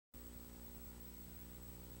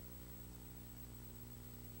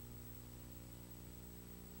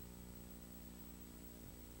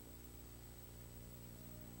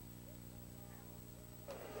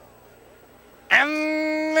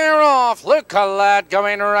And they're off. LUCA lad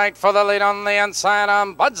going right for the lead on the inside.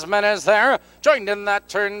 Ombudsman is there. Joined in that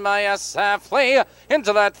turn by SF Lee.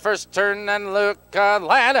 Into that first turn, and LUCA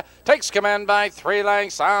lad takes command by 3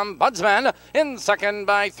 lengths. Ombudsman in second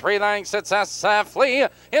by 3 lengths. It's SF Lee.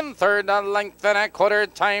 In third, a length and a quarter,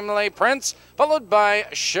 Timely Prince. Followed by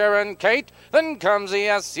Sharon Kate. Then comes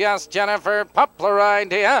Yes Jennifer, Poplar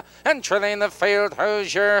Idea. And trailing the field,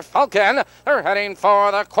 Hoosier Falcon. They're heading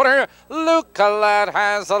for the quarter. LUCA lad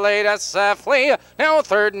has the lead. SF Lee now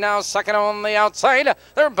third, now second on the outside.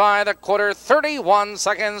 They're by the quarter, 31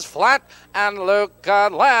 seconds flat. And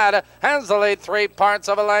LUCA lad has the lead 3 parts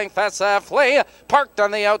of a length. SF Lee parked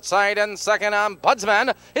on the outside, and second,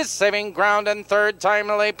 Ombudsman is saving ground, and third,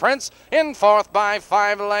 Timely Prince. In fourth by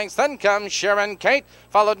 5 lengths. Then comes Sharon Kate,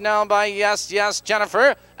 followed now by Yes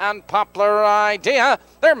Jennifer and Poplar Idea.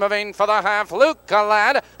 They're moving for the half. LUCA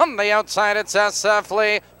lad on the outside, it's SF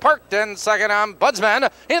Lee. Parked in second, Ombudsman.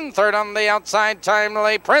 In third on the outside,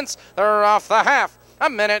 Timely Prince. They're off the half.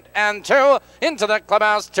 1 minute and 2 into the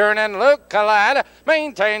clubhouse turn, and LUCA lad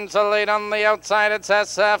maintains the lead on the outside. It's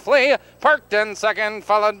SF Lee. Parked in second,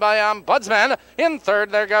 followed by Ombudsman. In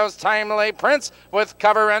third, there goes Timely Prince with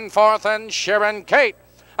cover in fourth, and Sharon Kate.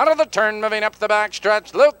 Out of the turn, moving up the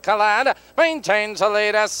backstretch, LUCA lad maintains the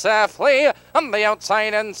lead. SF Lee on the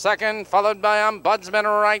outside in second, followed by Ombudsman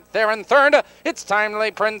right there in third. It's Timely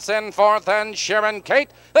Prince in fourth, and Sharon Kate.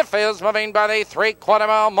 The field's moving by the 3/4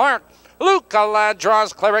 mile mark. LUCA lad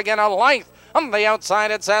draws clear again a length. On the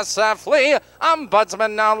outside, it's SF Lee.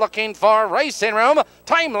 Ombudsman now looking for racing room.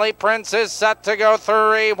 Timely Prince is set to go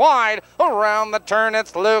 3 wide. Around the turn,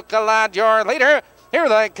 it's LUCA lad, your leader. Here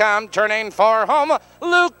they come, turning for home.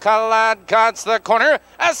 LUCA lad cuts the corner.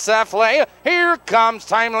 SF Lee, here comes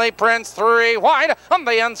Timely Prince, 3 wide. On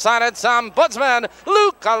the inside, it's Ombudsman.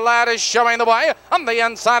 LUCA lad is showing the way. On the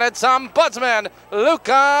inside, it's Ombudsman.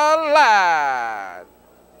 LUCA lad.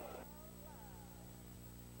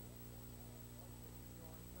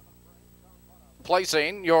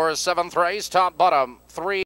 Placing your 7th race, top bottom, 3.